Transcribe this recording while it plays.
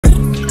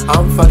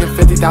I'm fucking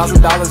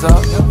 $50,000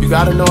 up. You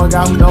gotta know a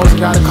guy who knows, you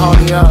gotta call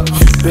me up.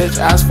 Bitch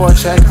asked for a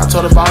check, I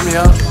told her buy me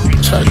up.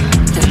 Check.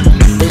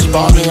 Bitch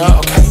bought me up,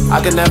 okay.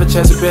 I could never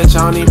chase a bitch,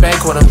 I don't need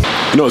bank with him.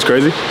 You know what's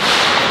crazy?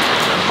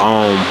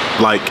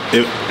 Like,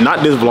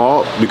 not this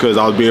vlog because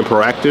I was being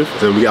proactive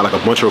and we got like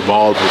a bunch of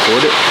vlogs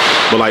recorded,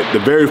 but like the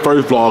very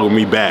first vlog with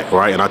me back,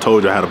 right? And I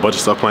told you I had a bunch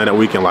of stuff planned that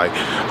weekend. Like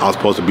I was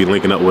supposed to be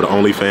linking up with an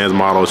OnlyFans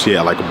model. She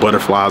had like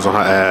butterflies on her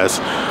ass.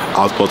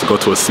 I was supposed to go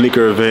to a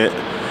sneaker event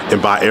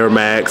and buy Air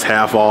Max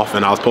half off,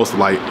 and I was supposed to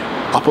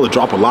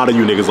drop a lot of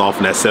you niggas off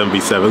in that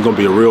 7v7. It's gonna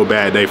be a real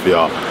bad day for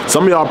y'all.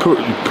 Some of y'all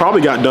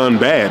probably got done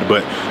bad,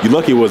 but you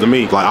lucky it wasn't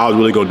me. Like I was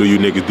really gonna do you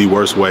niggas the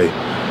worst way.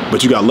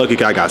 But you got lucky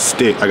cause I got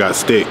sick.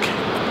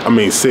 I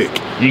mean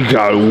sick. You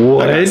got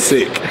what? I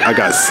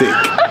got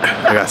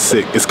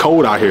sick. It's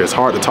cold out here. It's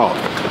hard to talk.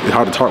 It's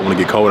hard to talk when it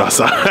get cold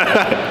outside.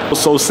 I was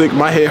so sick.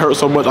 My head hurt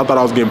so much I thought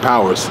I was getting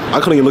powers. I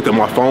couldn't even look at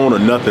my phone or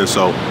nothing,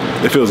 so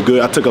it feels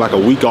good. I took like a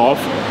week off,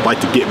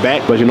 like to get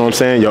back. But you know what I'm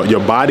saying? Your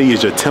body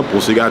is your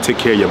temple, so you gotta take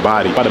care of your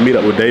body. I'm about to meet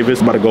up with Davis.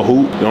 I'm about to go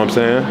hoop. You know what I'm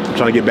saying? I'm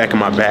trying to get back in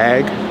my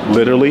bag,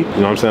 literally. You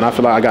know what I'm saying? I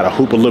feel like I gotta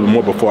hoop a little bit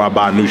more before I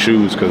buy new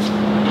shoes, because a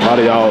lot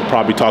of y'all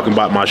probably talking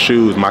about my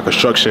shoes, my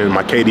construction,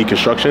 my KD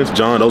constructions.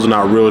 John, those are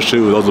not real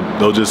shoes. Those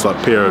just a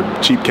pair of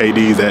cheap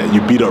KDs that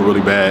you beat up really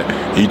bad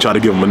and you try to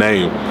give them a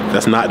name.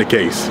 That's not the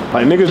case.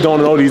 Like niggas don't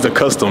know these are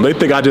custom. They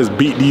think I just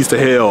beat these to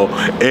hell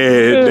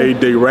and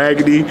they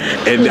raggedy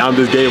and I'm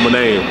just gave them a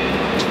name.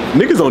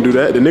 Niggas don't do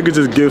that. The niggas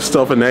just give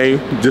stuff a name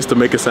just to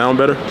make it sound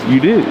better. You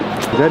did. Is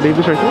that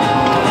Davis right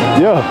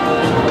there? Yeah.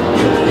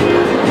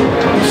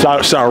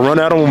 Should I run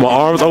at him with my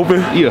arms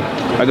open? Yeah,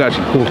 I got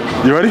you. Cool.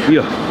 You ready?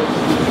 Yeah.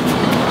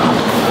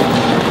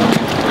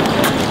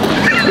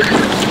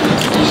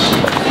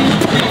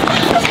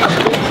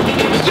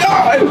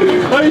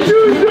 How you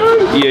doing, John?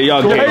 Yeah,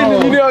 y'all gay.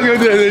 You knew I was gonna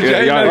do that.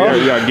 Yeah,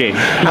 y'all gay.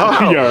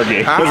 Y'all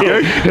gay. That's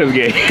gay? That's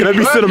gay. Can that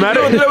be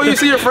cinematic? You know when you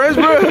see your friends,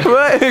 bro?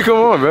 What? Come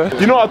on, bro.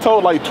 You know I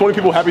told like 20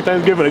 people Happy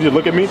Thanksgiving, they just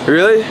look at me?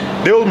 Really?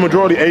 They was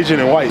majority Asian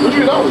and white.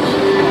 $2.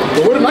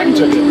 But where the Nike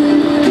check at?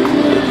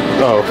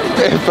 Oh.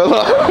 It fell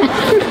off.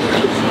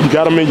 You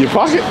got them in your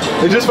pocket?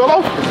 It just fell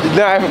off?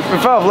 Nah, it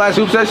fell off last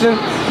hoop session,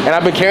 and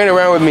I've been carrying it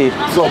around with me.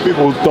 So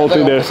people don't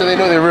think they're... So they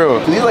know they're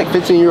real. These are like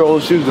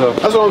 15-year-old shoes, though.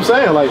 That's what I'm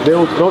saying, like they're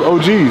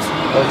OGs.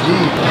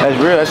 That's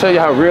real. That shows you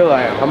how real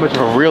I am, how much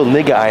of a real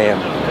nigga I am.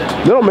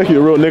 They don't make you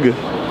a real nigga.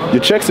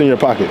 Your check's in your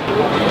pocket.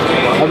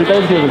 Happy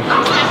Thanksgiving.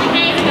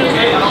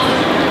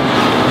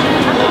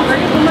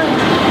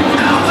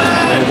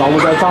 It's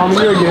almost that time of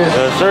year again.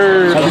 Yes,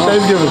 sir. Happy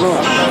Thanksgiving.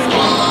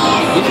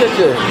 He's such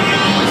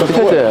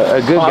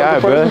a good guy,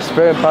 bro.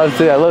 Spreading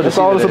positivity. I love That's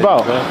all it's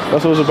about.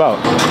 That's what it's about.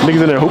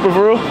 Niggas in there hooping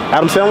for real?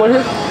 Adam Sandler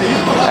here?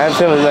 Adam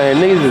Sandler's not here.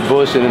 Niggas is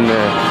bullshit in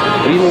there.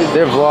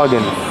 They're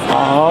vlogging.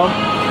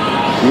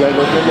 You gotta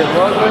go take that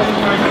vlog, man?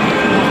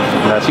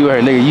 Nah, see what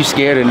her nigga, you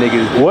scared of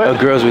niggas. What? Of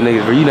girls with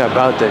niggas, but you not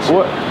about that shit.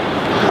 What?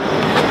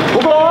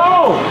 What's going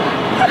on?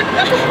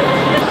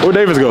 Where'd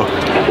Davis go?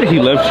 I think he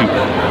left you.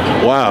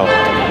 Wow.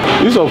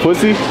 You so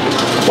pussy.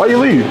 Why you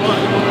leave?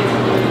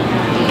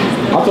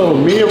 I told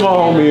him me and my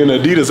homie in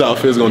an Adidas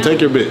outfit is gonna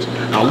take your bitch.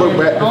 I look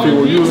back and see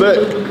where you was at.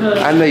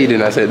 I know you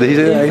didn't. I said that. He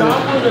said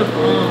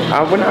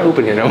that. We're not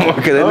hooping here no more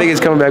because that nigga's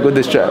coming back with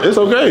this trap. It's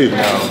okay.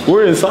 No.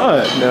 We're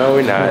inside. No,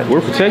 we're not.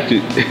 We're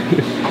protected.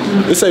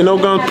 This ain't no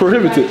guns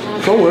prohibited.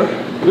 Somewhere.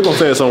 We're gonna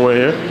say it somewhere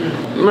here.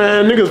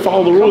 Man, niggas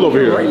follow the rules over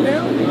here. Right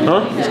now?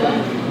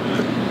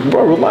 Huh?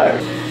 Bro,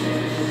 relax.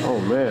 Oh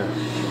man.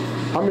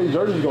 How many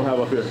jerseys you gonna have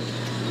up here?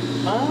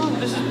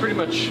 This is pretty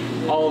much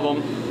all of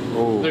them.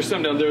 Oh. There's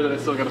some down there that I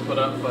still gotta put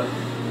up, but...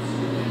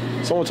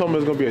 Someone told me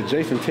it's gonna be a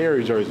Jason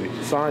Terry jersey.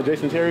 Signed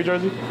Jason Terry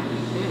jersey?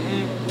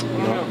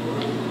 No.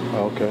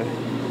 Oh, okay.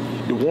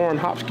 The Warren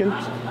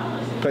Hopkins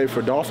played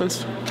for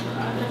Dolphins.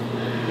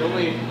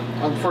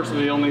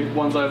 Unfortunately, the only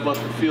ones I have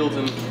left for Fields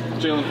and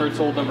Jalen Hurts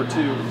old number 2.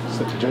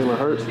 Jalen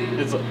Hurts?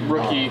 It's a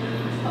rookie.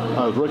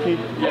 Rookie?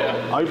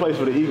 Yeah. Oh, he plays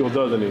for the Eagles,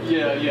 doesn't he?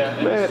 Yeah.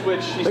 And Man,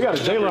 they got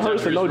a Jalen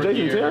Hurts and no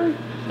Jason Terry?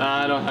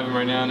 Nah, I don't have him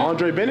right now. No.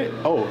 Andre Bennett?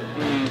 Oh.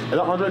 Is that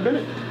Andre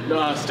Bennett?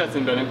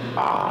 Stetson Bennett.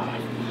 Now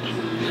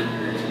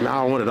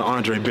I wanted an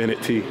Andre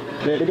Bennett tee.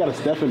 Man, they got a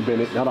Stephen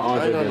Bennett, not an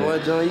Andre Bennett.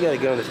 What, John? You gotta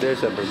get on the stair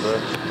stepper, bro.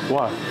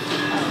 Why? You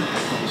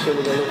should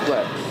have got a little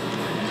flat.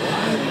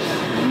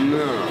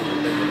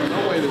 No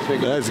way this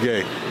nigga. That's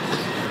gay.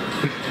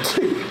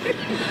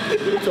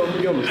 You told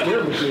me I'm a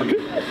stair machine.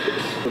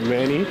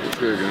 Manny.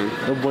 Good, man.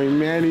 That boy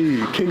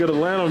Manny, king of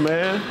Atlanta,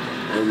 man.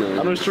 Oh, no.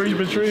 I know the streets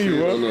been treating you,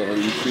 bro.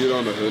 You see it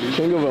on the hoodie?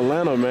 King of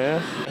Atlanta,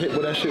 man. I hit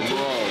with that shit. Bro,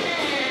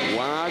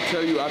 when I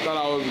tell you, I thought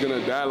I was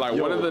gonna die. Like,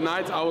 one of the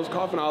nights I was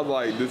coughing, I was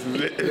like, this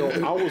is it. Yo,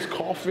 I was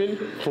coughing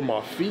from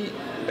my feet,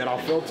 and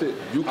I felt it.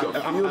 You could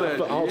feel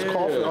that. I was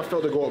coughing. I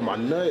felt it go up my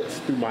nuts,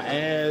 through my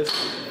ass,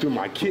 through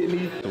my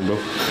kidney. Bro.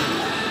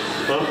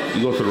 Huh?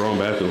 You go to the wrong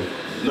bathroom.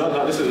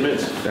 No, this is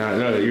men's.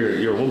 No,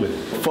 you're a woman.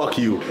 Fuck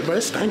you. Bro,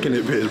 it's stinking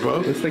it, bitch,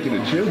 bro. It's like in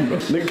the gym, bro.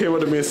 Nigga came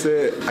up to me and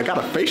said, I got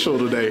a facial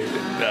today.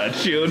 Nah,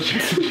 chill.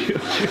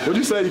 What'd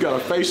you say? You got a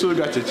facial, you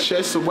got your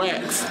chest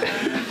waxed.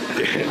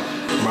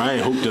 But I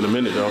ain't hooped in a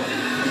minute though.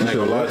 I ain't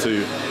gonna lie to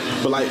you.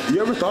 But like,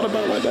 you ever thought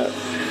about it like that?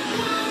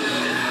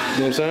 You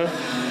know what I'm saying?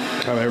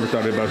 Have I ever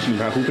thought about you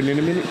not hooping in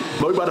a minute?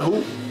 But we about to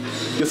hoop.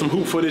 Get some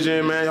hoop footage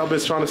in, man. Y'all been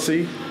trying to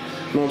see. You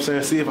know what I'm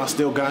saying? See if I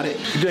still got it.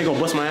 You ain't gonna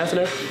bust my ass in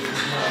there?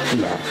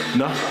 Nah.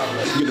 No?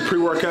 Get the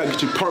pre-workout,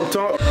 get you pumped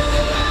up.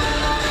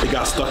 It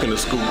got stuck in the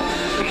scoop.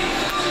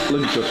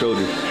 Look at your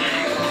shoulders.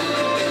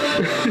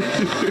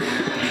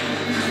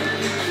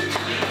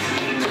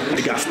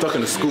 It got stuck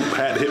in the scoop.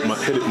 Had to hit my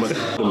seat. I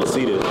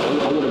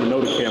wouldn't even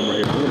know the camera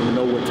here. I wouldn't even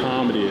know what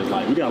time it is.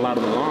 Like, we got a lot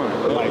on the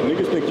line. Like,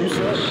 niggas think you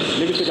suck.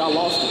 Niggas think I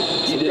lost it.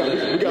 So we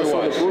got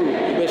something to prove.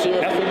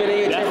 You've been in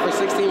your gym for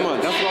 16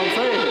 months. That's what I'm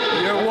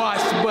saying. You're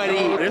washed,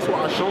 buddy. That's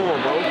why I show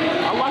him, bro.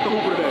 I like a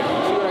hooper today.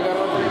 See what I got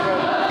on,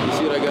 bro? You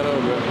see what I got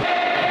on, bro?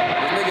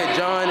 This nigga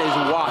John is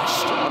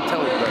washed. I'm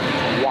telling you, bro.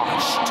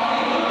 Washed.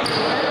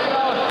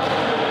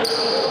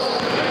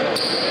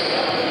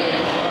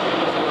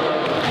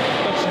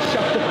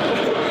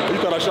 You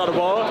thought I shot a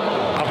ball?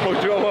 I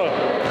fucked you up,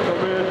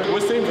 huh?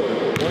 What seems it?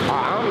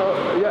 I don't know.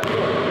 Yeah.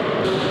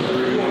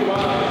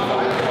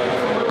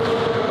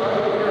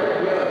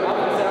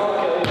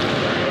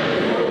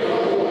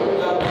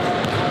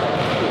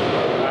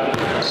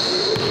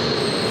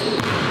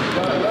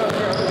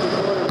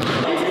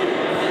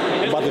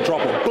 About to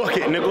drop a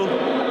bucket, nigga.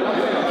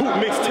 Hoop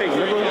mixtape,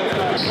 nigga.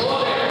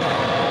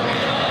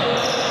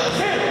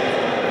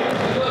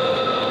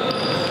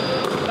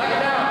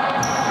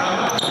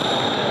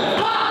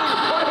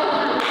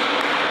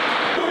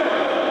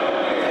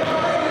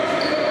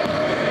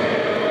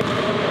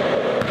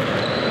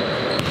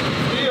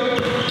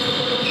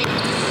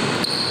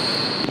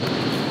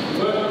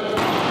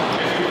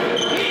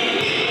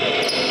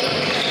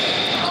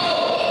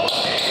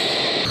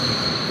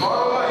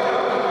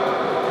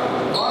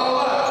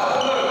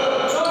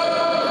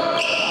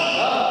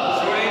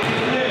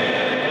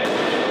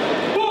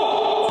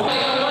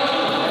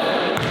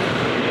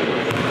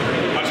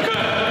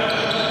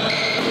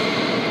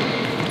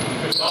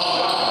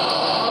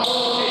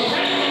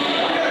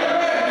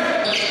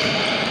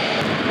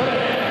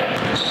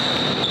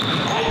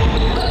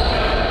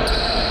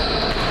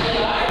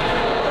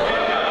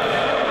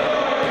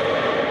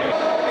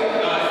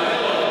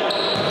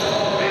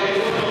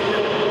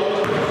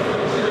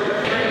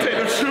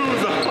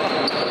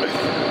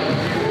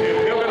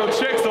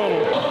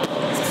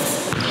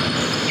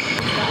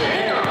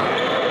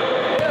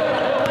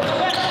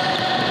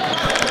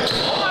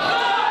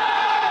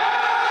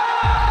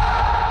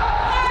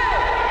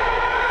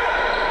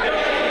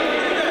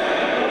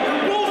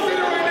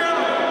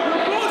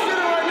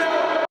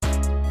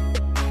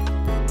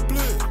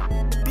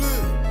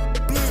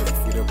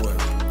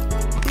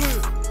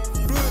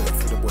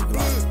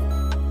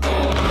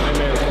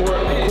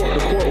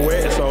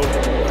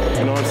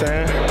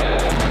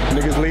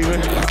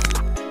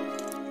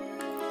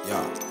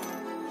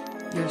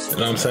 You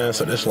know what I'm saying?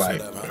 So it's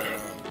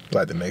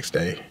like the next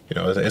day. You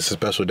know, it's a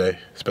special day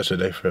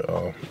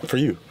for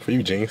you,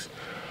 Jeans.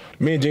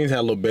 Me and Jeans had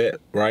a little bet,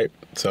 right?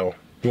 So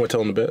you want to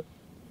tell him the bet?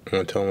 You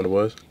want to tell him what it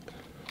was?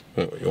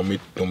 You want me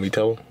to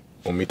tell him?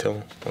 Want me to tell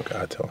him? Okay,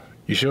 I tell him.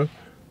 You sure?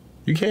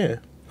 You can.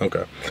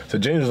 Okay. So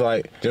James was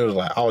like,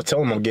 I was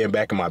telling him I'm getting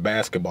back in my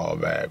basketball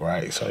bag,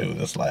 right? So he was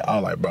just like, I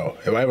was like, bro,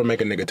 if I ever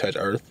make a nigga touch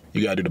earth,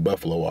 you gotta do the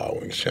Buffalo Wild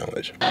Wings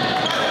challenge.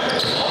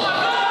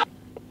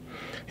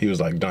 He was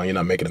like, Don, you're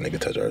not making a nigga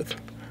touch earth.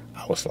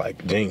 I was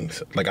like,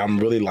 James, like I'm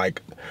really like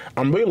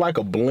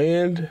a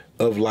blend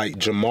of like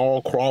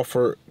Jamal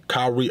Crawford,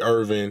 Kyrie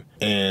Irving,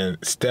 and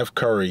Steph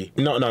Curry.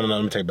 No,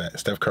 let me take it back.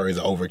 Steph Curry is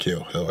an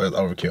overkill. It's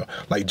overkill.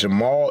 Like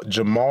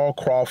Jamal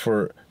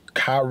Crawford,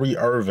 Kyrie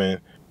Irving,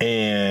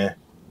 and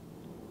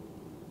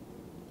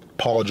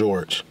Paul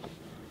George.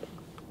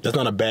 That's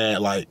not a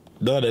bad, like,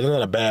 that's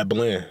not a bad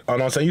blend. Oh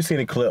no, so you seen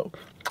the clip.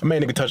 I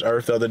made a nigga touch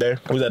earth the other day.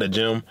 We was at a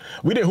gym.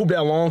 We didn't hoop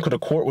that long because the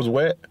court was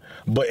wet,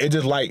 but it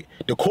just like,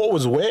 the court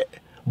was wet,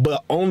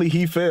 but only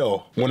he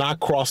fell when I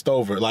crossed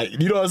over. Like,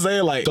 you know what I'm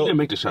saying? Like, you didn't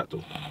make the shot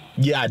though.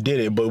 Yeah, I did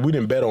it, but we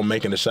didn't bet on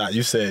making the shot.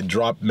 You said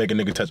make a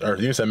nigga touch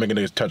earth. You said make a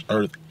nigga touch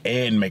earth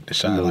and make the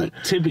shot. No, like,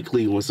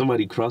 typically, when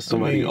somebody crosses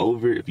somebody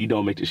over, if you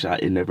don't make the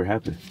shot, it never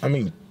happens. I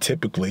mean,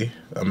 typically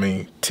a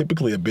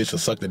bitch will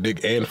suck the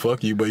dick and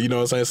fuck you, but you know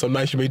what I'm saying? Some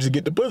nights you may just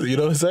get the pussy, you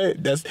know what I'm saying?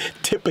 That's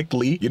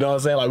typically, you know what I'm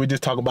saying? Like, we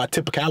just talk about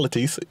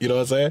typicalities, you know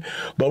what I'm saying?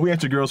 But we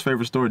at your girl's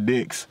favorite store,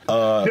 Dick's.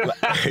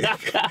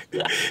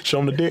 Show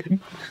them the dick.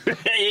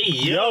 Hey,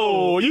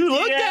 yo, you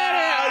looked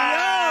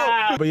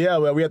at it, yo! But yeah,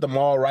 well, we at the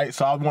mall, right?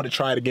 So I want to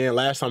try it again.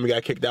 Last time we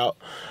got kicked out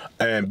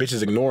and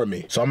bitches ignored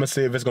me. So I'm gonna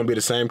see if it's gonna be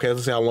the same case.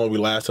 Let's see how long we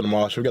last in the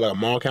mall. Should we get like a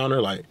mall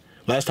counter? Like,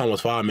 last time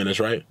was 5 minutes,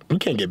 right? We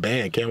can't get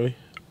banned, can we?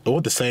 Or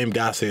what the same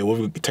guy said, what,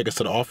 we take us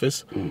to the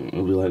office?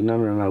 We'll be like,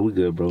 no, we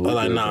good, bro. I'm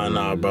like,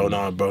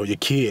 nah, bro, your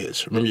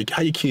kids. Remember,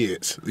 how your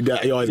kids? You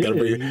always gotta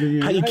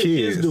bring how your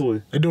kids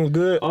doing? They doing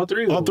good? All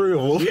three of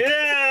them.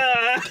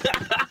 Yeah!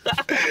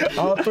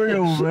 All three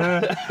of them,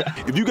 man.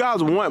 If you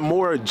guys want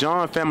more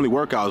John family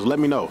workouts, let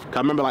me know. I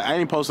remember, like, I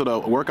ain't posted a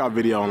workout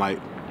video in like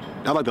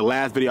That was like the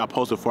last video I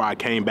posted before I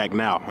came back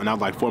now. And that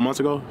was like 4 months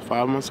ago,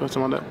 5 months or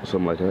something like that.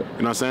 Something like that. You know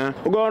what I'm saying?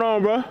 What going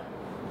on, bro?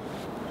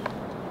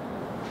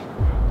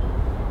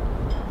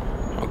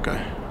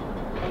 Okay.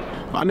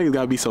 My niggas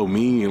gotta be so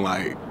mean,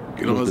 like,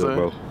 you know what I'm saying?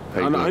 Bro?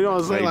 I know, you know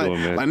what I'm saying?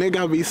 Like nigga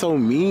gotta be so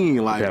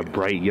mean, like that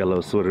bright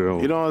yellow sweater on.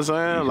 You know what I'm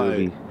saying? Like,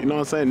 you know what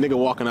I'm saying? Nigga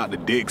walking out the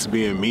dicks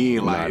being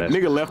mean, like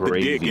nigga left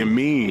crazy. the dick and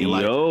mean.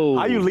 Like,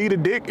 how you leave the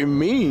dick and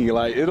mean?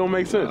 Like, it don't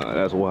make sense.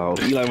 That's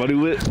wild. You like my new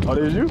whip? Oh,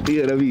 there's you?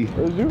 Yeah, that'd be.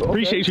 There's you? Okay.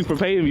 Appreciate you for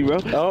paying me, bro.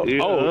 Oh,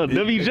 yeah,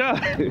 W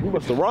John. You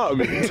must have robbed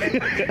me.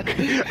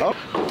 Oh.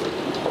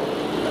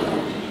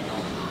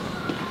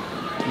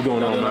 You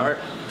going on, man?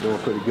 Doing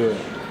pretty good.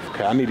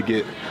 Okay, I need to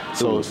get.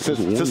 So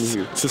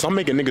since I'm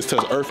making niggas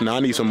touch earth now, I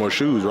need some more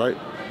shoes, right?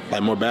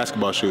 Like more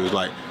basketball shoes.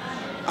 Like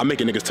I'm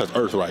making niggas touch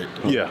earth, right?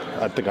 Yeah,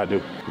 I think I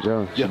do.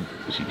 John, yeah,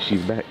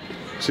 she's back.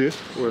 See it?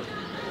 Where?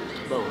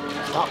 Bro,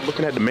 stop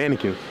looking at the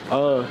mannequin.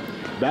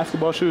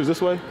 Basketball shoes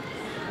this way?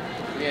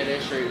 Yeah,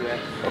 they're straight back.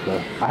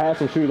 Okay. I had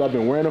some shoes, I've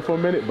been wearing them for a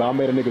minute, but I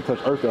made a nigga touch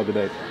earth the other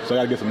day. So I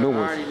gotta get some new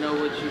ones. I already know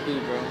what you do,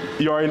 bro.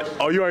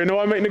 You already know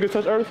I make niggas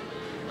touch earth?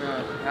 I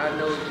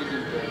know what you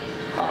do, bro.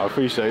 I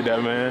appreciate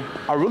that, man.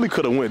 I really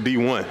could have went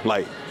D1.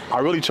 Like, I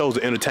really chose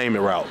the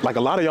entertainment route. Like,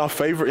 a lot of y'all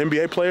favorite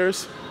NBA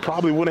players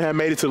probably wouldn't have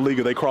made it to the league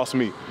if they crossed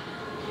me.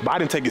 But I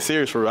didn't take it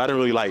serious for real. I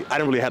didn't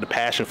really have the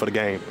passion for the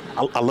game.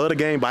 I love the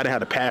game, but I didn't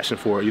have the passion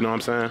for it. You know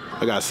what I'm saying?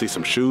 I gotta see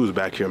some shoes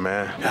back here,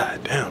 man. God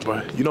damn,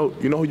 bro. You know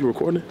who you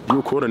recording? You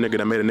recorded a nigga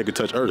that made a nigga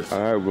touch earth.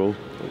 All right, bro.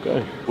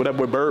 Okay. What that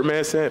boy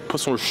Birdman said? Put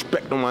some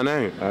respect on my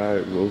name. All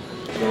right, bro.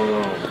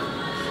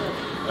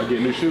 I get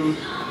new shoes.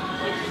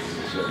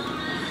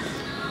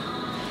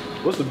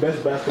 What's the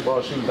best basketball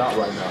shoes out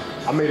right now?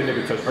 I made a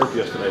nigga touch earth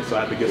yesterday, so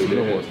I had to get some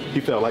new ones. He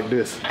felt like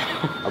this.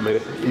 I made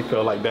it. He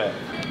felt like that.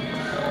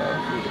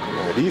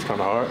 These kind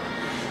of hard.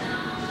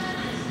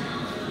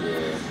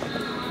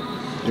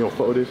 Yeah. You don't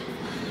fuck with this?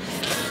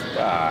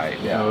 Alright,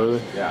 yeah.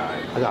 Really? Yeah.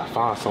 I gotta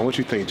find some. What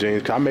you think,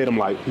 James? Cause I made him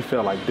like he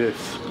felt like this.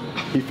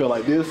 He felt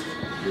like this.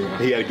 Yeah.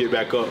 He had to get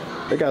back up.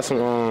 They got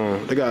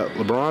some. They got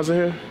LeBrons in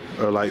here,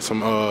 or like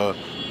some.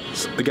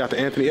 They got the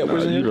Anthony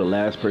Edwards in here. You're the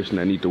last person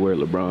that need to wear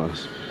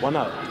LeBrons. Why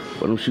not?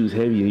 Well, them shoes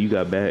heavy and you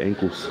got bad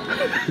ankles.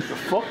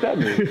 Fuck that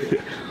man.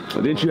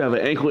 Didn't you have an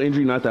ankle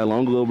injury not that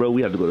long ago, bro?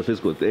 We had to go to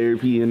physical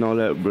therapy and all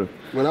that, bro.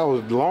 Well, that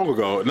was long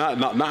ago.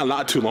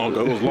 Not too long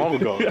ago. It was long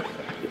ago.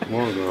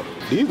 Long ago.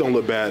 These don't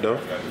look bad though.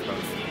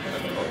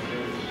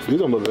 These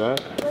don't look bad.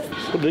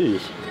 What are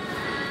these?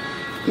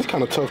 These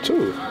kind of tough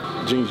too.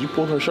 Jeans, you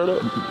pulled her shirt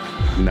up?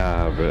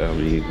 Nah, bro. I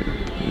mean,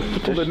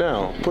 pull it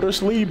down. Put her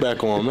sleeve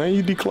back on, man.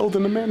 You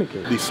declothing the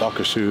mannequin. These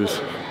soccer shoes.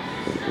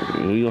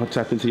 You gonna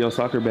tap into your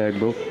soccer bag,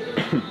 bro?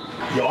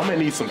 Yo, I'm gonna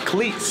need some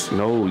cleats.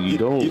 No, you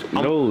don't.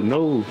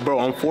 No. Bro,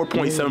 I'm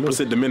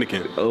 4.7%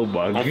 Dominican. Oh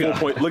my God.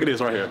 Look at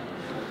this right here.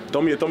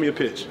 Throw me a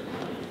pitch.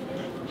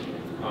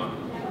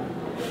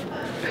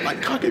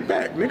 Like, cock it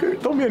back, nigga.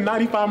 Throw me a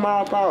 95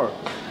 mile per hour.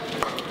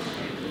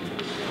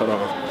 Hold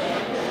on.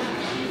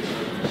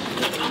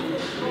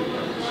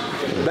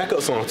 Back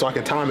up some so I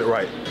can time it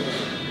right.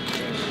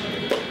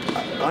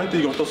 I didn't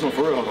think you're gonna throw something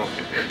for real. Hold on.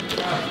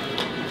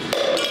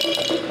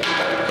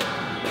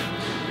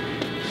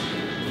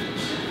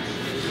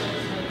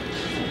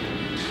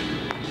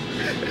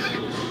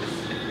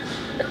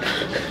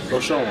 Bro,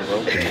 show him, bro.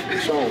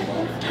 Show him, bro.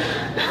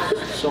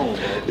 Show him,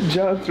 bro.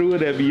 John threw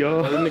it at me,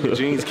 y'all. Them nigga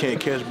jeans can't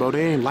catch, bro.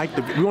 They ain't like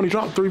the. We only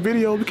dropped 3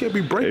 videos. We can't be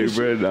breaking. Hey,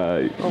 bro, nah,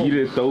 you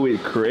didn't throw it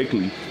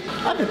correctly.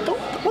 I didn't throw.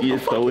 You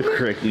didn't throw it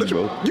correctly,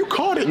 bro. You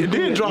caught it. You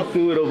did drop. You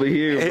threw it over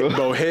here, bro.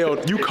 Bro, hell,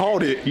 you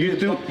caught it. You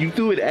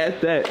threw it at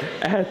that.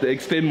 I had to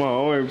extend my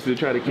arms to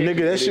try to catch it.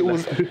 Nigga, that shit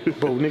was.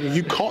 Bro, nigga,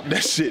 you caught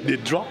that shit.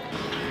 That drop.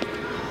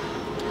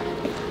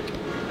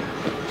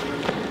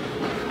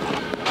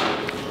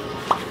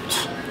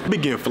 Be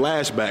getting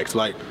flashbacks.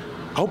 Like,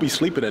 I hope he's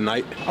sleeping at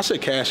night. I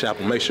said cash app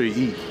and make sure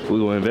you eat. We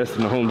gonna invest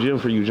in the home gym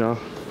for you, John.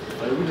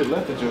 Like, we just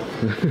left the gym.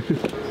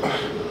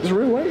 This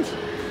real weights?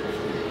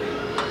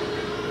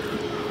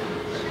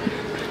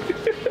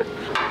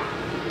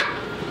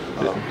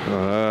 I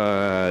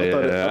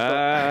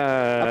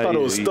thought it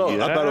was stuck.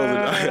 I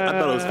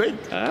thought it was fake.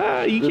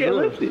 You can't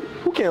lift it.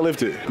 Who can't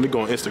lift it? Let me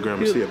go on Instagram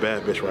and see a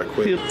bad bitch right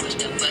quick.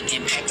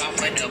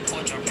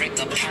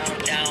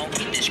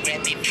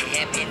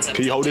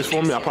 Can you hold this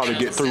for me? I'll probably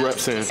get 3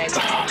 reps in.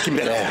 Give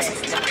me that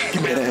ass.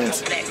 Give me that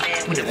ass.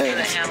 Give me that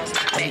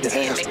ass. I need that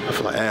ass. I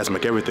feel like ass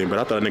make everything, but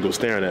I thought a nigga was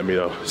staring at me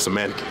though. It's a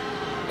mannequin.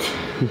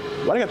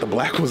 Why they got the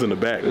black ones in the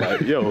back? Like,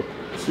 yo,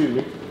 excuse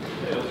me.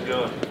 Yeah, let's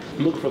go.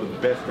 Look for the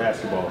best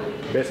basketball,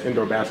 best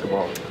indoor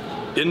basketball.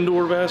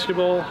 Indoor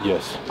basketball?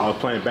 Yes. I was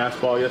playing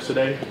basketball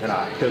yesterday, and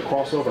I hit a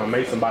crossover and I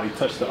made somebody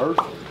touch the earth.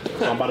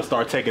 So I'm about to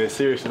start taking it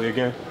seriously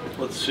again.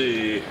 Let's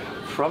see.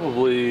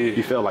 Probably.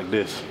 He felt like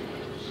this.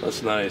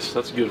 That's nice.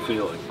 That's a good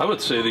feeling. I would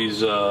say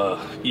these Evo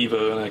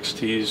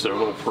NXTs, they're a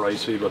little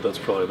pricey, but that's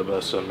probably the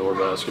best indoor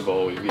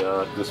basketball we've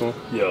got. This one?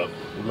 Yeah.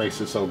 It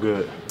makes it so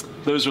good.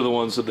 Those are the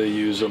ones that they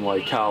use in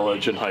like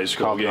college and high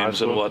school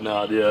games and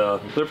whatnot. Yeah,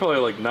 they're probably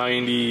like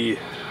 $90,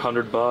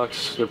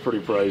 $100. They're pretty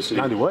pricey.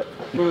 90 what?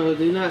 Bro,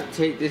 do not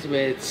take this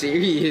man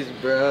serious,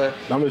 bro.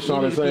 I'm just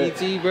trying to say.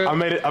 PT, bro. I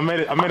made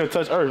it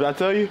touch earth. Did I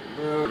tell you?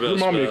 Bro. You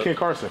remind me of Ken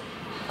Carson.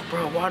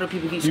 Bro, why do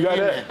people keep saying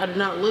that? I do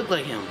not look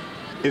like him.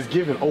 It's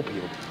giving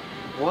opium.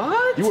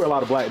 What? You wear a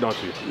lot of black, don't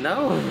you?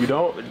 No. You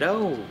don't?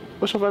 No.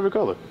 What's your favorite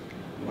color?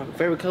 My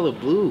favorite color,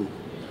 blue.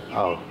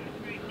 Oh.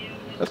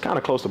 That's kind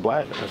of close to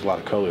black. There's a lot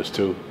of colors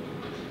too.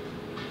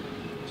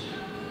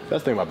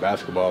 That's the thing about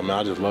basketball, man.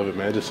 I just love it,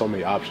 man. Just so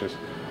many options.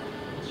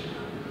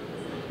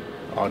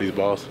 All these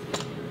balls.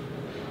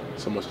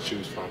 So much to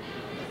choose from.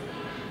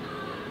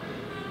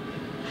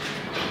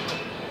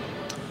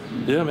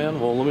 Yeah, man.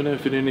 Well, let me know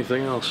if you need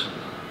anything else.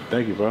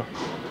 Thank you, bro.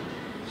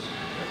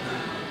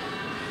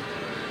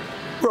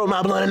 Roll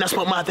my blunt and I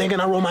smoke my thing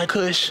and I roll my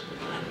kush.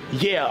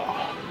 Yeah.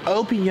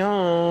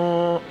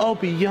 Opium.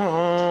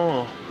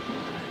 Opium.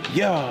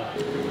 Yeah.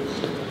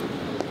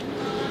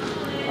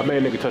 I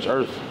made a nigga touch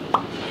earth.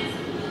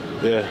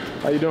 Yeah.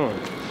 How you doing?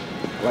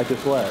 I like this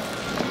flag.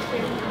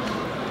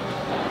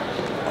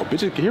 Oh,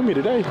 bitches can hear me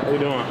today. How you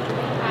doing?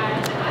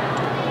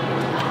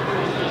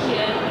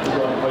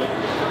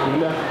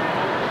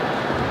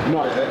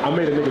 No, I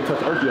made a nigga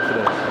touch earth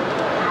yesterday.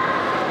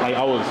 Like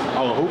I was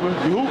hooping.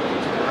 You hoop?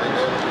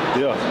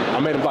 Yeah. I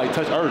made him like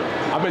touch earth.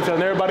 I've been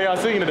telling everybody I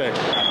seen today. I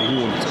think he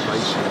wanted to fight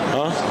you.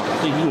 Huh? I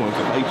think he wanted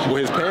to fight you.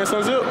 With his pants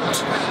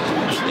unzipped?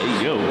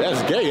 Hey, yo.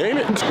 That's gay, ain't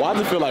it? Why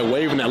does it feel like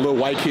waving at little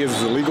white kids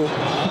is illegal?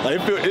 Like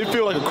it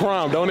feel like a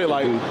crime, don't it?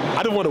 Like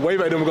I just want to wave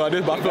at them and go like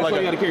this, but I feel like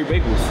you gotta carry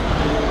bagels.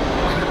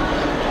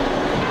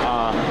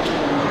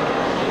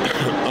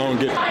 I don't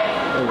get it.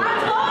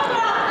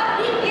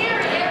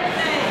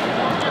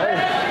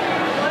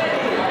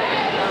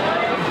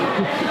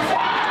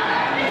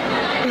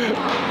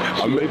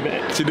 I'm way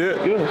back. She did?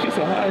 Yeah, she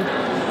said hi.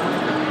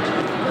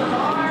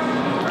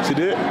 She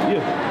did?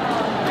 Yeah.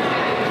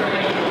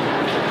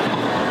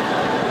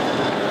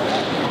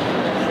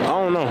 I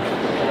don't know.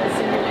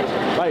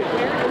 Like,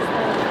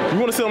 you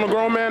want to sit on the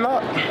grown man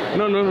up?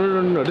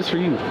 No. This for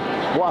you.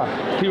 Why?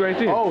 He right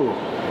there. Oh.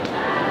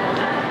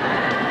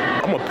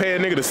 I'm gonna pay a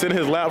nigga to sit in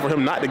his lap for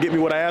him not to get me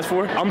what I asked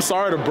for. I'm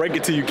sorry to break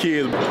it to you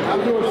kids. How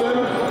you doing,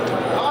 Santa?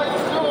 How you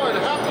doing?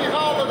 Happy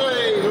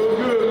holidays.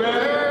 Doing good,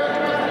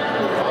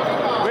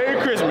 man. Merry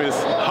Christmas.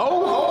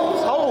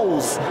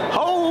 Hoes,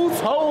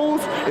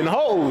 and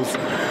hoes.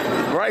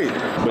 Right.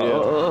 But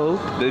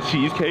yeah. The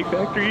Cheesecake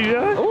Factory,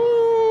 yeah?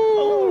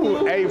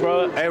 Ooh. Hey,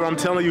 bro. Hey, I'm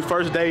telling you,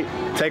 first date,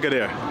 take her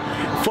there.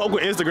 Folk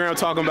with Instagram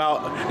talking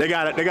about they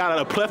got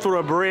a plethora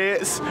of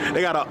breads.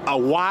 They got a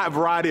wide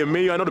variety of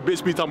menu. I know the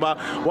bitch be talking about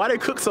why they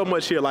cook so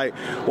much here. Like,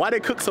 why they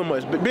cook so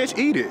much? But bitch,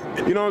 eat it.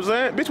 You know what I'm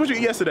saying? Bitch, what you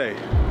eat yesterday?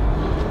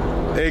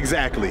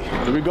 Exactly.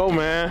 Here we go,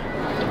 man.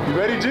 You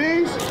ready,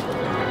 G's?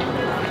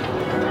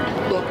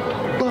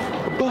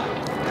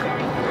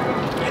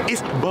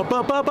 It's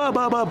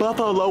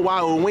Buffalo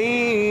Wild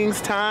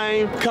Wings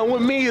time. Come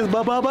with me, it's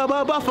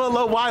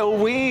Buffalo Wild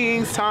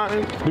Wings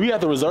time. Do we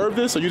have to reserve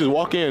this, or you just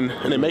walk in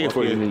and they make it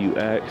for you? And you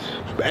ask.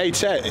 But hey,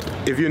 chat,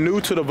 if you're new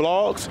to the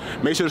vlogs,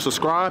 make sure to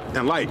subscribe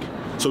and like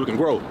so we can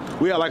grow.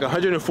 We got like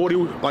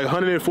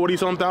 140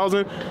 some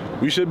thousand.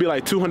 We should be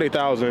like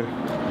 200,000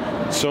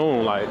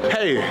 soon. Like,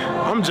 hey,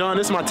 I'm John.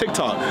 This is my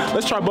TikTok.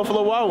 Let's try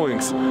Buffalo Wild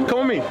Wings. Come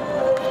with me.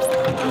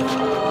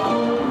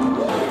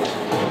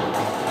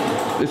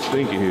 It's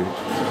stinky here.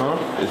 Huh?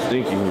 It's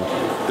stinky here.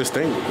 This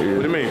thing? Yeah.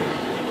 What do you mean?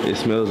 It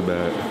smells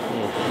bad.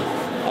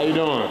 How you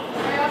doing? Are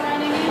y'all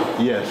running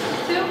it? Yes.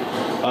 Two?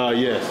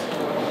 Yes.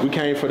 We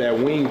came for that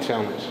wing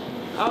challenge.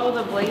 Oh,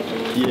 the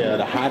blazing. Yeah,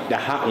 the hot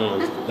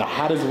ones. The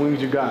hottest wings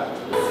you got.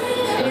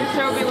 And your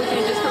sir will be with you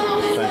in just a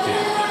moment. Thank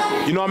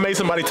you. You know I made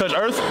somebody touch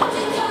earth?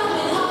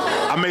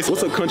 I made,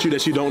 what's a country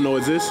that you don't know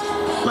exists?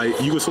 Like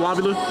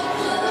Yugoslavia?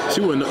 She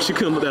wouldn't know, she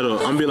couldn't look that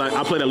up. I'm be like,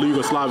 I play that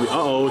Yugoslavia.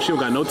 Uh-oh, she don't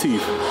got no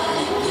teeth.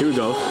 Here we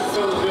go.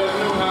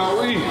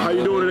 How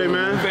you doing today,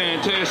 man?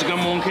 Fantastic. I'm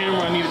on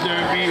camera. I need to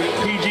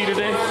be PG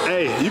today.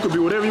 Hey, you could be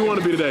whatever you want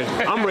to be today.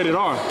 I'm rated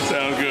R.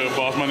 Sounds good,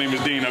 boss. My name is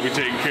Dean. I'll be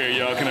taking care of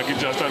y'all. Can I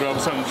get y'all started off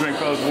with something to drink,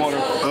 fellas? Water?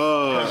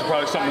 That's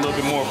probably something a little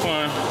bit more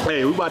fun.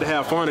 Hey, we about to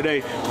have fun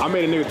today. I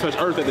made a nigga touch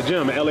earth at the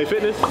gym at LA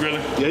Fitness.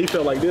 Really? Yeah, he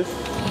felt like this.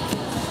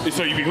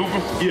 So you be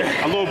hooping?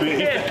 Yeah, a little bit.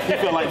 He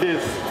felt like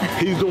this.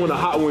 He's doing the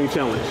hot wing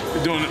challenge.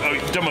 Doing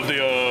talking about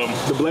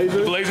the blazing?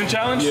 The blazing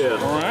challenge? Yeah.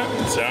 All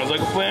right. Sounds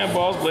like a plan,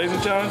 boss. Blazing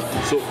challenge.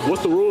 So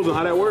what's the rules and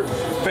how that works?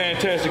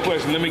 Fantastic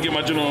question. Let me get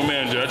my general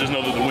manager. I just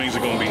know that the wings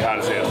are going to be hot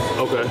as hell.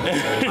 Okay.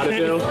 Hot as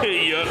hell?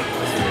 Yep.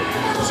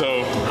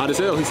 So hot as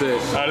hell, he said.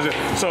 Hot as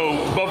hell. So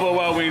Buffalo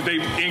Wild Wings, they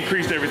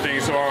increased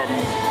everything. So our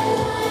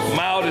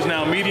mild is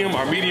now medium.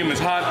 Our medium is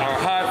hot. Our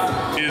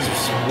hot is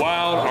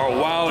wild. Our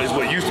wild is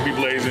what used to be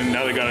blazing.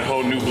 Now they got a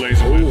whole new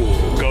blazing. Ooh.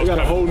 Goes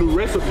got a whole new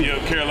recipe.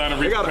 Yeah, Carolina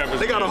Reaper peppers.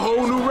 They got a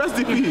whole new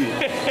recipe.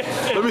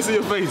 Let me see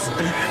your face.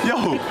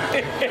 Yo,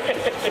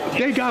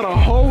 they got a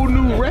whole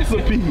new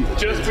recipe.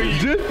 Just for you.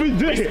 Just for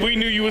this. We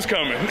knew you was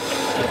coming.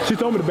 She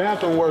told me the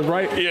bathroom works,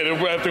 right? Yeah, the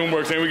bathroom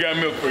works, and we got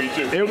milk for you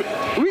too.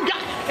 We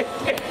got.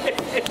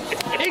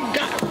 It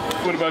got.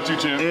 What about you,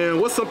 Tim?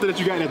 And what's something that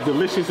you got that's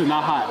delicious and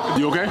not hot?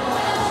 You okay?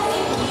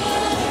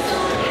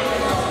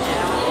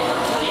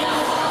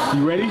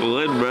 You ready?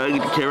 What, bro?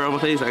 Get the camera on my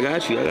face. I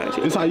got you.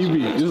 This how you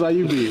be.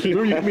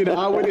 Remember you hit me in the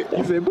eye with it?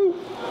 You said boop.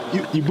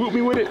 You boot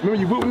me with it? Remember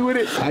you boot me with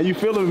it? How you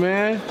feeling,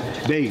 man?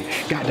 They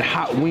got the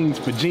hot wings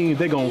for jeans.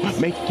 They gonna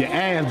make your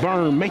ass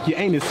burn, make your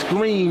anus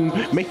scream,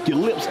 make your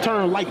lips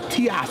turn like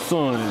T.I.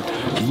 son.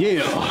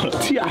 Yeah,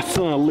 T.I.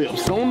 son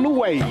lips on the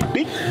way.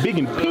 Big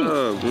and pink.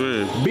 Oh,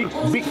 man.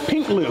 Big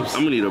pink lips.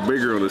 I'm gonna need a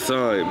burger on the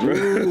side, bro.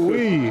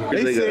 Ooh-wee.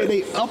 They said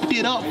they upped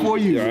it up for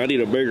you. Yeah, I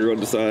need a burger on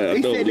the side.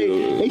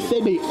 They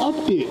said they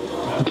upped it.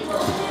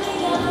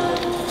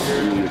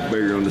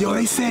 Yo,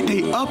 they said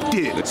they upped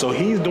it. So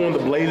he's doing the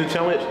blazing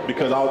challenge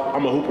because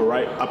I'm a hooper,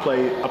 right? I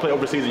play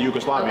overseas in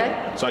Yugoslavia.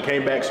 Okay. So I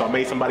came back, so I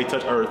made somebody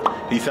touch earth.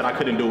 He said I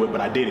couldn't do it, but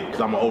I did it because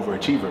I'm an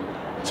overachiever.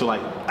 So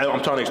like,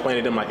 I'm trying to explain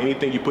to them, like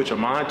anything you put your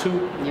mind to,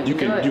 you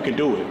can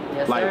do it.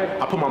 Yes, like sir.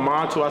 I put my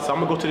mind to, I said I'm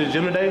gonna go to the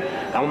gym today,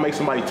 and I'm gonna make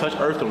somebody touch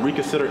earth and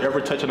reconsider ever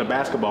touching a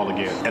basketball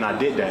again. And I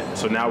did that,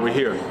 so now we're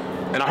here.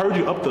 And I heard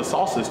you up the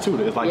sauces too.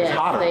 It's like it's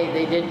hotter.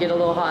 They did get a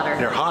little hotter.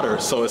 They're hotter,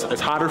 so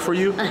it's hotter for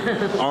you.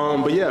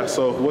 But yeah,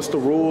 so what's the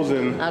rules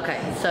and? Okay,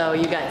 so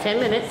you got 10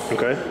 minutes.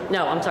 Okay.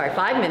 No, I'm sorry,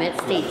 5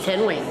 minutes to eat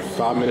 10 wings.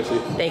 5 minutes.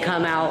 They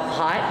come out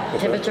hot,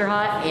 temperature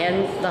hot,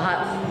 and the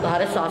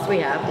hottest sauce we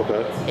have.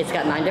 Okay. It's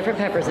got 9 different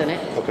peppers in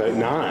it. Okay,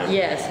 9.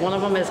 Yes, one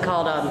of them is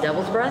called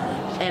Devil's Breath.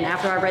 And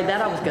after I read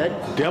that, I was good.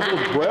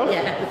 Devil's Breath?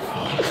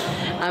 Yes.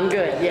 I'm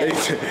good,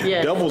 yes.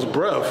 Yes. Devil's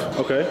Breath,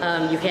 okay.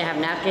 You can't have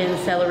napkins,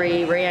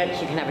 celery, ranch.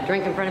 You can have a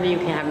drink in front of you. You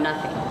can have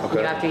nothing. Okay.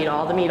 You have to eat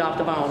all the meat off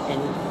the bone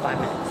in 5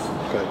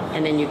 minutes. Okay.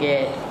 And then you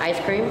get ice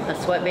cream, a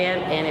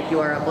sweatband, and if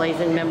you are a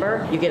Blazing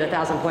member, you get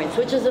 1,000 points,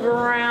 which is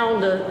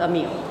around a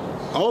meal.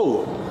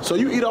 Oh, so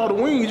you eat all the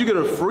wings, you get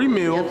a free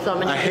meal, Yep, so I'm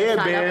gonna a sign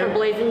up headband. for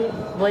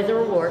Blazing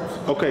rewards.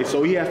 Okay,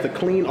 so he has to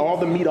clean all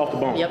the meat off the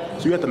bone.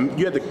 Yep. So you have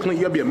to clean.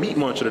 You have to be a meat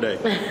muncher today.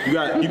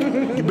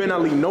 You better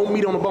not leave no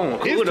meat on the bone.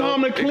 It's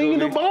time to clean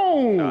the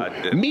bone.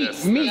 Meat.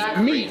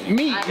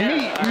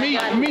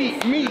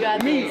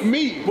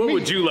 What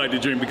would you like to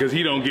drink? Because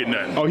he don't get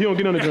nothing. Oh, he don't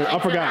get nothing to drink. I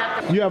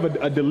forgot. You have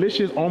a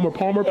delicious Armour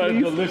Palmer, please.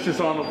 A delicious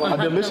Armour Palmer. A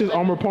delicious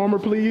Armour Palmer,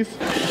 please.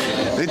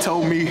 They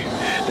told me,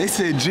 they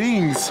said,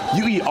 Jeans,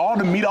 you eat all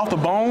the meat off the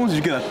bones,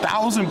 you get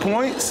 1,000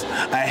 points,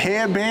 a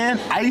headband,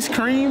 ice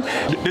cream.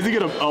 Does he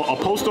get a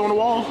poster on the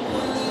wall?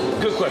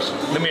 Good question.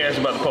 Let me ask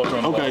you about the poster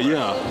on the wall. Okay,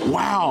 yeah.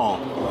 Wow.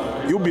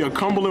 You'll be a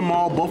Cumberland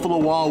Mall Buffalo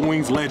Wild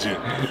Wings legend.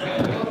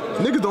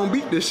 Niggas don't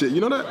beat this shit,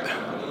 you know that?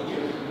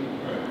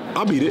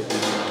 I beat it.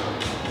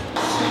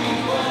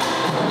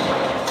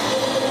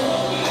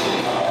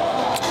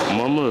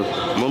 Mama.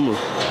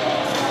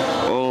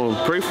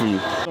 Pray for me.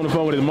 On the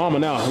phone with his mama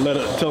now.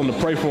 Tell him to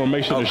pray for him,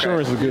 make sure the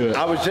insurance is good.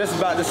 I was just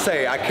about to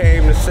say, I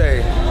came to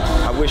say,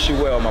 I wish you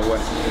well, my boy.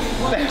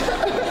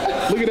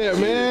 Look at that,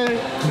 man.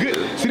 Good.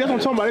 See, that's what I'm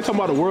talking about. They talking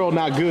about the world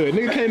not good.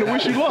 Nigga came to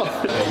wish you luck.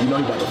 Hey, you know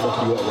he about to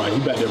fuck you up, right? He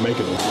back there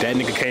making them. That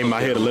nigga came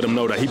out here to let him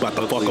know that he about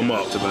to fuck him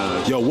up.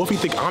 Yo, what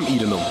if he think I'm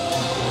eating them?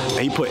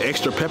 And he put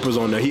extra peppers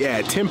on there. He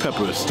add 10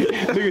 peppers.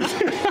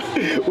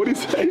 What he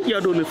say? Y'all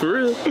doing it for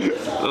real?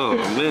 Oh,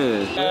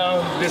 man.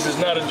 This is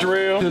not a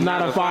drill. This is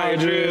not a fire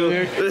drill.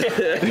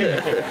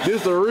 This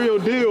is a real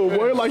deal,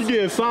 boy. Like you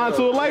getting signed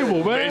to a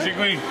label, man.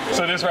 Basically,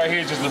 so this right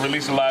here is just the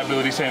release of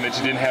liability saying that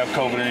you didn't have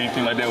COVID or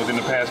anything like that within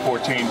the past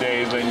 14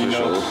 days, letting you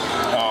know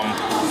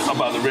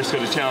about the risk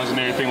of the challenge and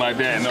everything like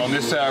that. And on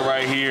this side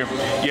right here,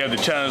 you have the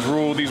challenge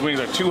rule. These wings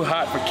are too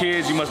hot for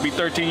kids. You must be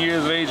 13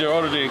 years of age or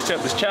older to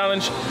accept this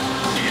challenge.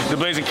 The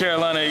Blazing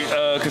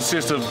Carolina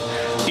consists of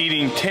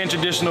eating 10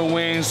 traditional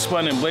wings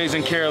spun in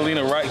Blazing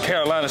Carolina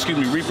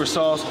Reaper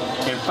sauce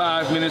in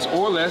 5 minutes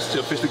or less to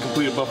officially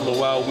complete a Buffalo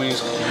Wild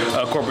Wings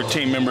corporate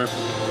team member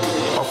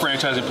or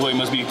franchise employee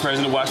must be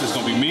present to watch. This is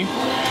going to be me.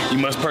 You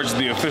must purchase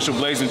the official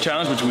Blazing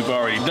Challenge, which we've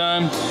already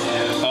done.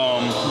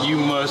 You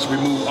must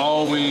remove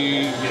all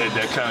wings. Yeah,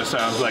 that kind of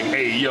sounds like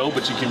hey yo,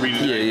 but you can read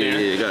it right there.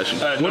 Yeah, got you.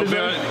 What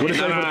is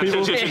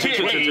it say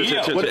for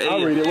people?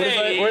 I'll read it. What is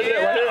it? Where is it?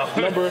 Right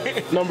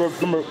there?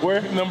 Number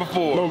where? Number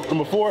 4.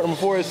 Number 4. Number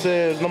 4. It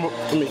says let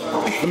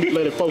me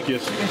let it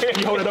focus. Can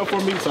you hold it up for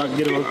me so I can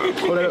get it?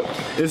 Hold it up.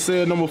 It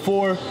said number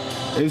 4.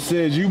 It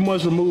says you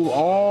must remove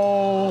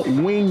all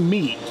wing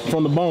meat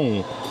from the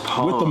bone.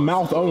 With the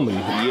mouth only.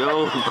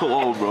 Yo, come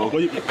on, bro. Well,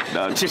 you're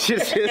gonna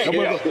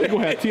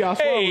have T.I.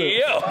 Hey,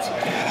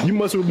 yo. You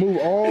must remove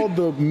all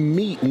the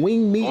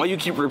wing meat. Why you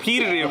keep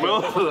repeating it, bro?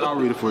 I'll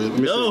read it for you.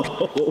 No.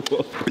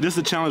 This is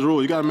a challenge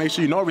rule. You gotta make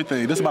sure you know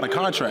everything. This is about a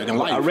contract in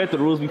life. I read the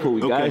rules before we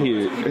got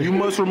here. You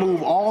must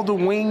remove all the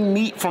wing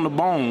meat from the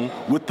bone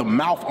with the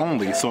mouth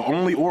only. So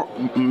only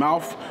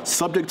mouth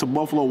subject to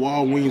Buffalo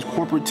Wild Wings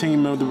corporate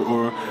team member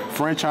or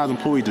franchise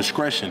employee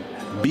discretion.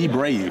 Be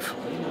brave.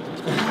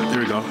 Here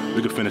we go.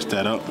 We can finish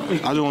that up. I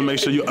just want to make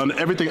sure you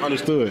everything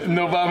understood.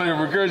 No vomiting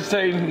or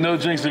regurgitating, no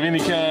drinks of any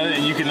kind,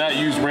 and you cannot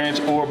use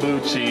ranch or blue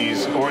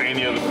cheese or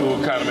any other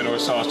food, condiment, or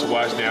sauce to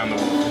wash down the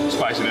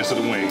spiciness of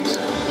the wings.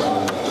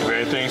 If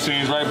everything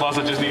seems right, boss,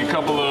 I just need a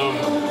couple of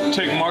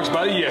check marks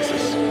by the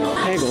yeses.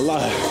 I ain't gonna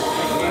lie.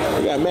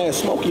 We got mad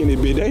smoky in this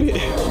bitch, ain't it?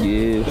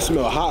 Yeah. It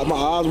smell hot, my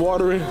eyes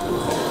watering.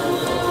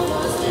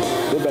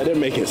 They bet they're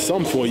making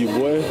some for you,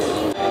 boy.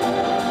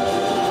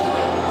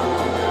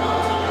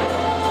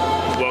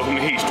 Welcome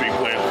to Heat Street,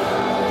 player.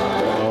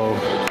 Oh.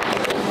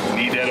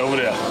 Need that over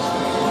there.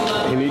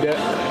 You need that?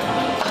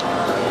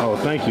 Oh,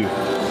 thank you.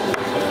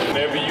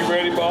 Whenever you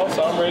ready, boss,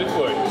 I'm ready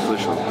for you. For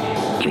sure.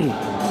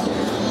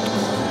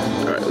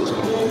 All right, let's go.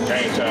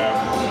 Game time.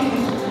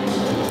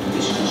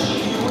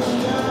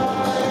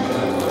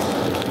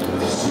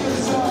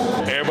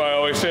 Everybody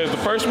always says the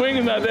first wing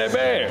is not that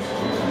bad.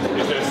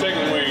 It's that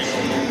second wing.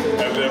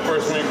 After that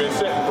first wing been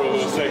set for a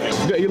little second. You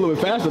got to eat a little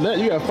bit faster than that.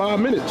 You got 5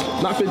 minutes,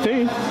 not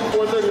 15.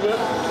 4:30 minutes.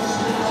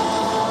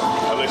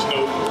 I'll let you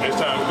know as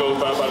time goes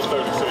by about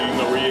 30 so you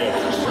know where you at.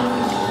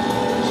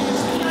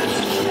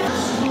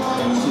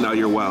 Now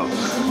you're wild.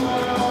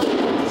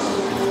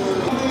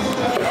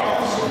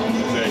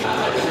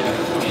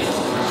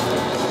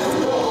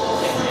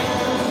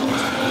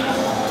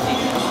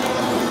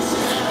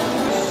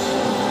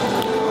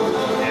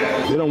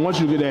 They don't want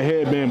you to get that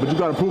headband, but you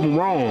gotta prove them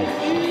wrong.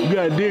 You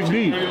gotta dig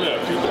deep.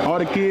 All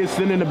the kids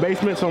sitting in the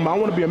basement saying, I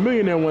want to be a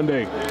millionaire one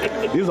day.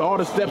 These are all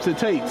the steps it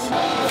takes.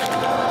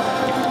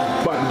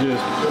 You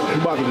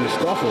about to just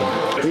stuff him.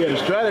 He had a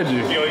strategy.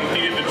 He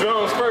hit the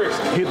drums first.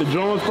 Hit the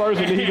drums first,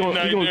 and then he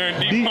gonna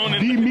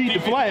de-meat the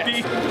flats.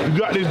 You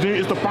got this, dude.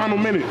 It's the final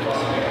minute.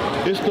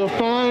 It's the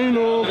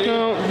final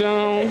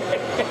countdown.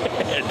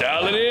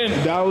 Dial it in.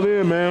 Dial it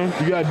in, man.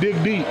 You gotta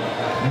dig deep.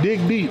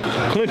 Dig deep.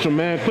 Clinch them,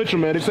 man. Clinch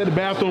them, man. They said the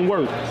bathroom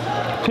work.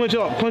 Clinch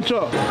up. Clinch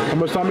up. How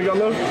much time you got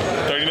left?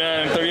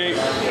 39, 38,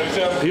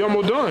 37. He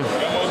almost done.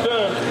 Almost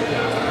done.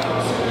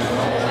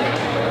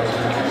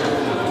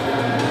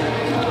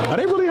 Are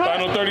they really hot?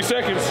 Final 30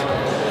 seconds.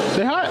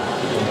 They hot?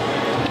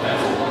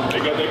 They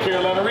got that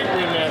Carolina Reaper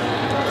in there.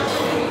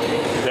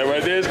 That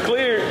right there is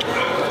cleared.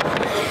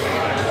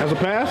 That's a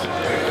pass?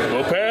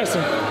 We'll pass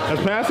him.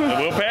 That's passing?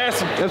 We'll pass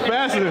him. That's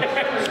passing.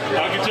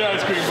 I'll get your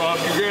ice cream, Bob.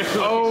 Congratulations.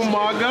 Oh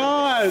my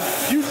God.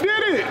 You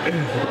did it.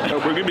 Oh,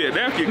 bro, give me a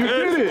napkin, You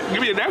cuz. did it.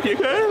 Give me a napkin,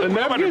 cuz. I'm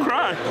about to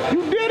cry.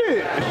 You did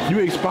it. You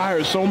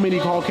inspired so many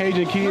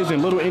Caucasian kids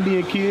and little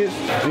Indian kids.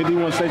 Anything you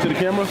want to say to the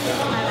camera?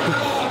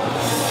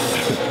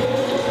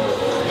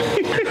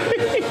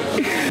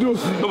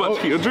 I'm about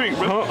to get a drink,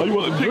 bro. Huh? Oh, you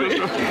want a drink?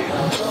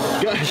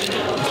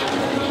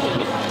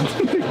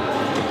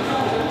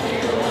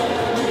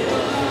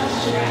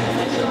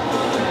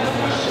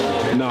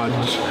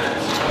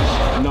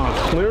 Nah,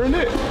 clearing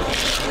it.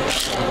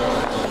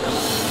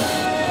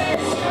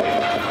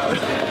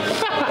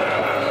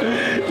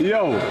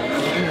 Yo,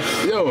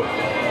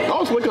 I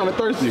was looking kind of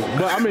thirsty,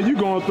 but I mean, you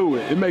going through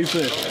it. It makes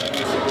sense.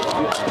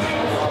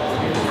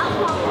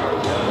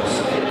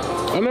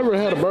 I never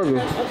had a burger.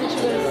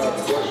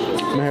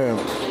 I had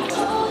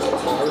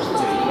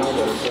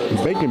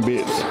bacon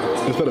bits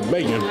instead of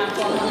bacon.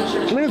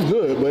 I mean, it's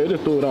good, but it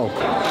just threw it off.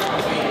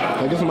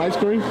 Can I get some ice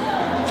cream?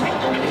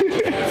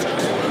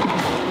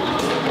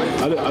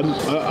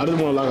 I just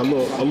want like a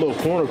little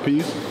corner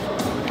piece.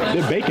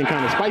 This bacon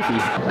kind of spicy.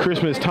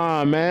 Christmas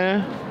time,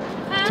 man.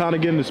 Time to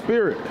get in the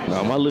spirit.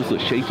 Nah, my lips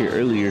was shaking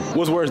earlier.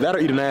 What's worse, that or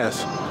eating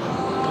ass?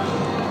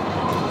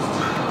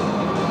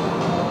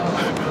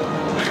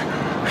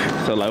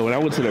 So like when I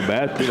went to the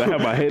bathroom, I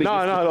had my head.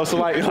 No. So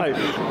like,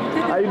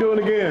 how you doing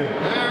again?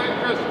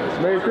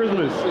 Merry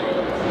Christmas.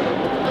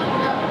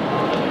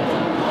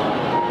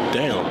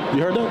 Damn,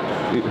 you heard that?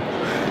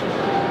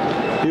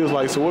 He was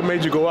like, so what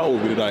made you go out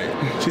with me tonight?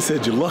 She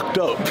said, you lucked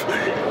up.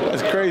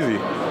 That's crazy.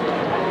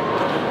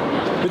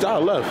 Bitch, I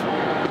left.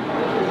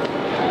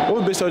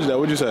 What bitch told you that?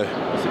 What'd you say?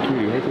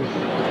 Security right there.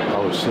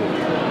 Oh, shit.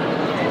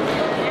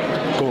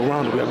 Go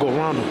around him. We gotta go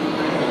around him.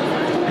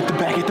 Hit the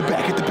back, hit the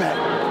back, hit the back.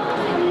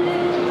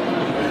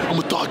 I'm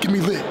a thought, get me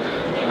lit.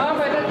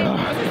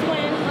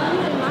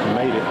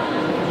 Made it.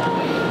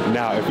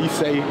 Now, if he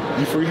say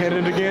you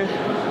free-handed again,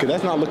 because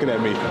that's not looking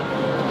at me.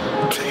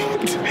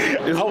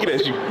 It's looking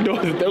at you.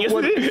 No, Yes,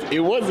 it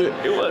wasn't.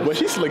 It was. But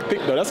she's slick thick,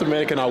 though. That's a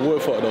mannequin I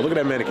would fuck, though. Look at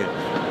that mannequin.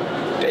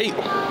 Damn.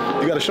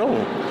 You gotta show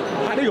them.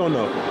 How they gonna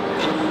know?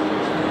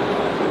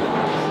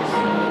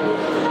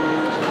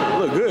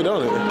 Look good,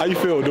 don't it? How you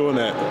feel doing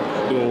that?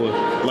 Doing what?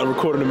 Like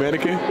recording the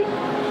mannequin?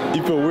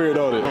 You feel weird,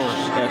 don't it?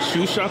 That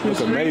shoe shopping.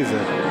 It's amazing.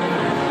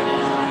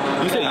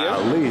 You said yeah?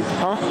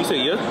 Huh? You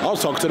said yeah? I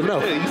was talking to the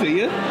mouth. Yeah, you said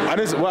yeah? I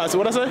didn't. What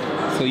I say?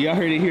 So y'all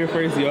heard it here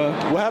first, y'all.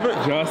 What happened?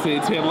 John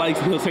said 10 likes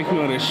and he'll take me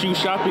on a shoe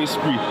shopping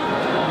spree.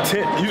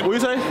 10. What you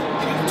say?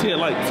 10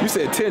 likes. You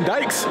said 10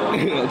 dikes?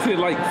 10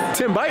 likes.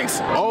 10 bikes?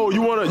 Oh,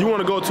 you wanna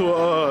go to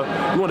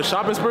you want a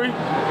shopping spree?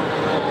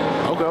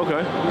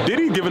 Okay. Did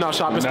he giving out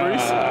shopping sprees?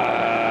 Nah.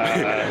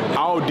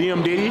 How Oh,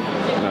 DM Diddy?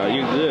 Nah,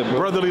 you're good, bro.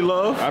 Brotherly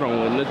love? I don't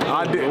want nothing.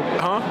 I did,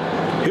 huh?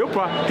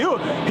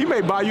 He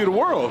may buy you the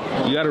world.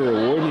 You gotta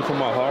reward me for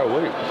my hard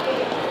work.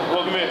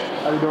 Welcome in.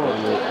 How you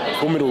doing?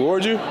 Want me to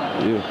reward you?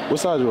 Yeah. What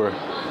size you wear?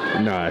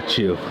 Nah,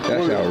 chill.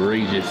 That's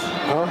outrageous.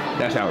 Huh?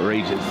 That's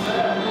outrageous.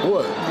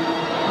 What?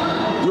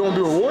 You want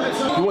to be rewarded?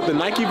 You want the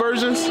Nike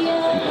versions?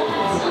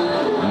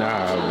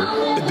 Nah,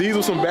 bro. These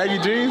with some baggy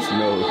jeans?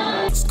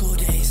 No. School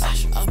days,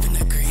 up in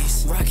the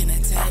crease, rocking a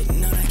tag,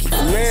 no Nike.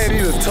 Man,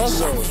 these are tough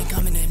though.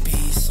 Coming in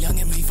peace, young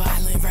and we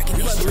violent, wrecking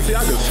the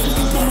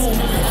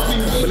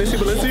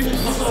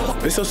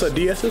Balenci? They still sell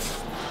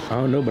DS's? I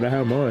don't know, but I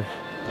have mine.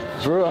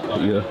 For real?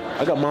 Yeah.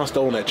 I got mine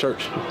stolen at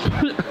church.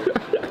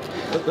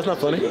 That's not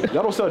funny.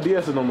 Y'all don't sell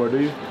DS's no more, do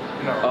you?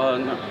 No.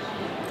 No.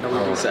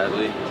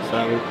 Sadly.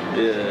 Sadly?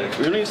 Yeah.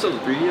 We don't even sell the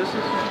 3DS's?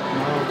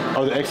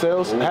 Oh, the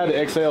XLs? I had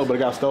the XL, but it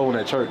got stolen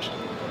at church.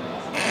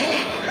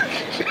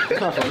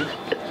 It's not funny.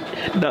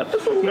 No,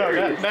 that's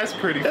hilarious. No, that's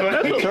pretty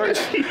funny. Church?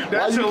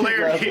 That's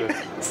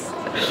hilarious.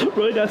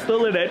 Bro, it got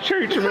stolen at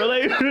church, bro.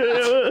 Like,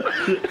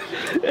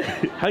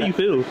 how you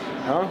feel?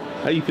 Huh?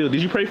 How you feel?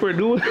 Did you pray for a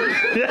new one?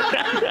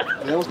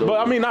 But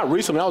I mean, not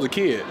recently. I was a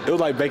kid. It was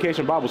like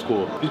Vacation Bible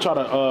School. They try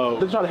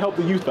to help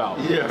the youth out.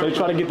 Yeah. So they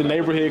try to get the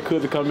neighborhood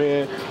kids to come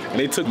in, and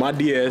they took my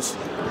DS.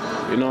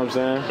 You know what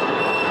I'm saying?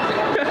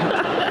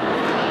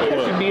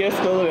 Your DS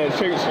stolen at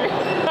church.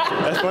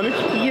 That's funny?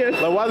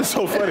 Yes. Like, why is it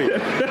so funny?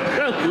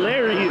 That's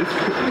hilarious.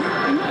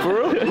 For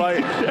real?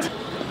 Like,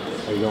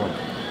 how you doing?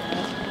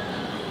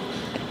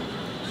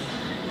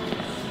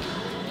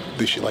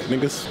 Do she like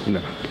niggas?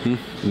 No.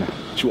 No.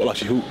 She walk like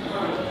she hoop?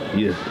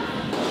 Yeah.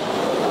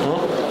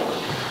 Huh?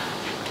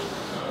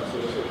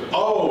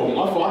 Oh,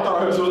 my fault. I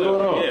thought I heard something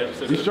going on.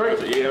 Yeah, you straight?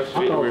 Yeah, I'm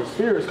straight. I thought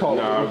spirits called.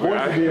 Nah, the bro.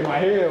 voice would be in my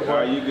head,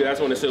 bro. You good? I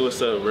just want to say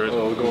what's up, bro.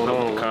 Oh, what's going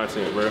on?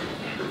 Content, bro.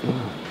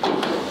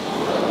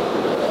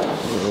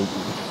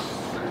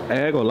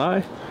 I ain't gonna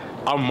lie.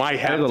 I might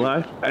have I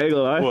ain't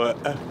gonna lie.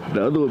 What?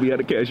 The other one be out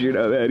of cashier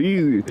not that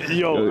easy.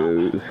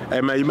 Yo.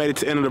 Hey, man, you made it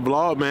to the end of the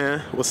vlog,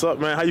 man. What's up,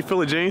 man? How you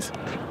feeling, Jeans?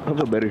 I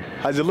feel better.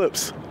 How's your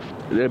lips?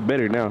 They're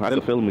better now. I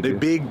can feel them again.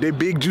 They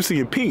big, juicy,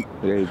 and pink.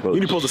 You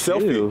need to post a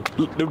selfie.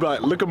 They be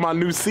like, look at my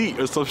new seat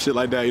or some shit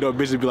like that. You know,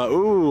 bitches be like,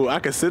 ooh, I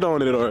can sit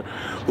on it, or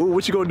ooh,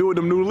 what you gonna do with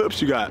them new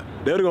lips you got?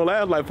 They're gonna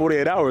last like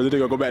 48 hours, then they're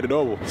gonna go back to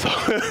normal. So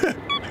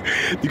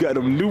you got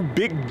them new,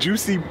 big,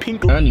 juicy,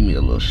 pink lips. I need me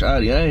a little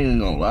shotty. I ain't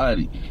gonna lie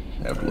to you.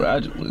 After what I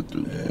just went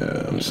through.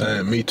 Yeah, I'm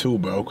saying me too,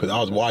 bro, because I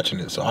was watching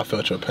it, so I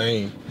felt your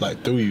pain,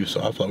 like, through you,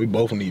 so I feel like we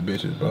both need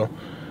bitches, bro.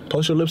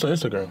 Post your lips on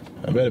Instagram.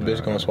 I bet a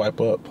bitch gonna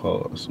swipe up.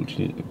 Pause. What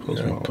you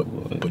post my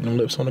put them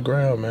lips on the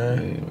ground,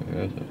 man.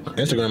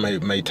 Instagram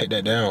may take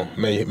that down.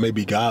 May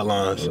be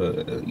guidelines.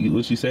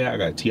 What you say? I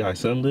got T.I.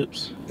 sun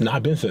lips? Nah, I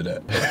been said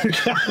that.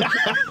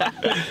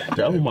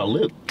 That was my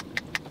lip.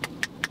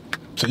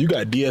 So you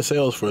got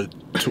DSLs for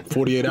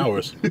 48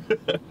 hours.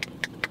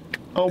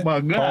 Oh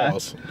my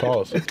God.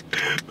 Pause.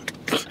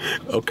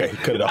 Okay,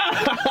 cut it off.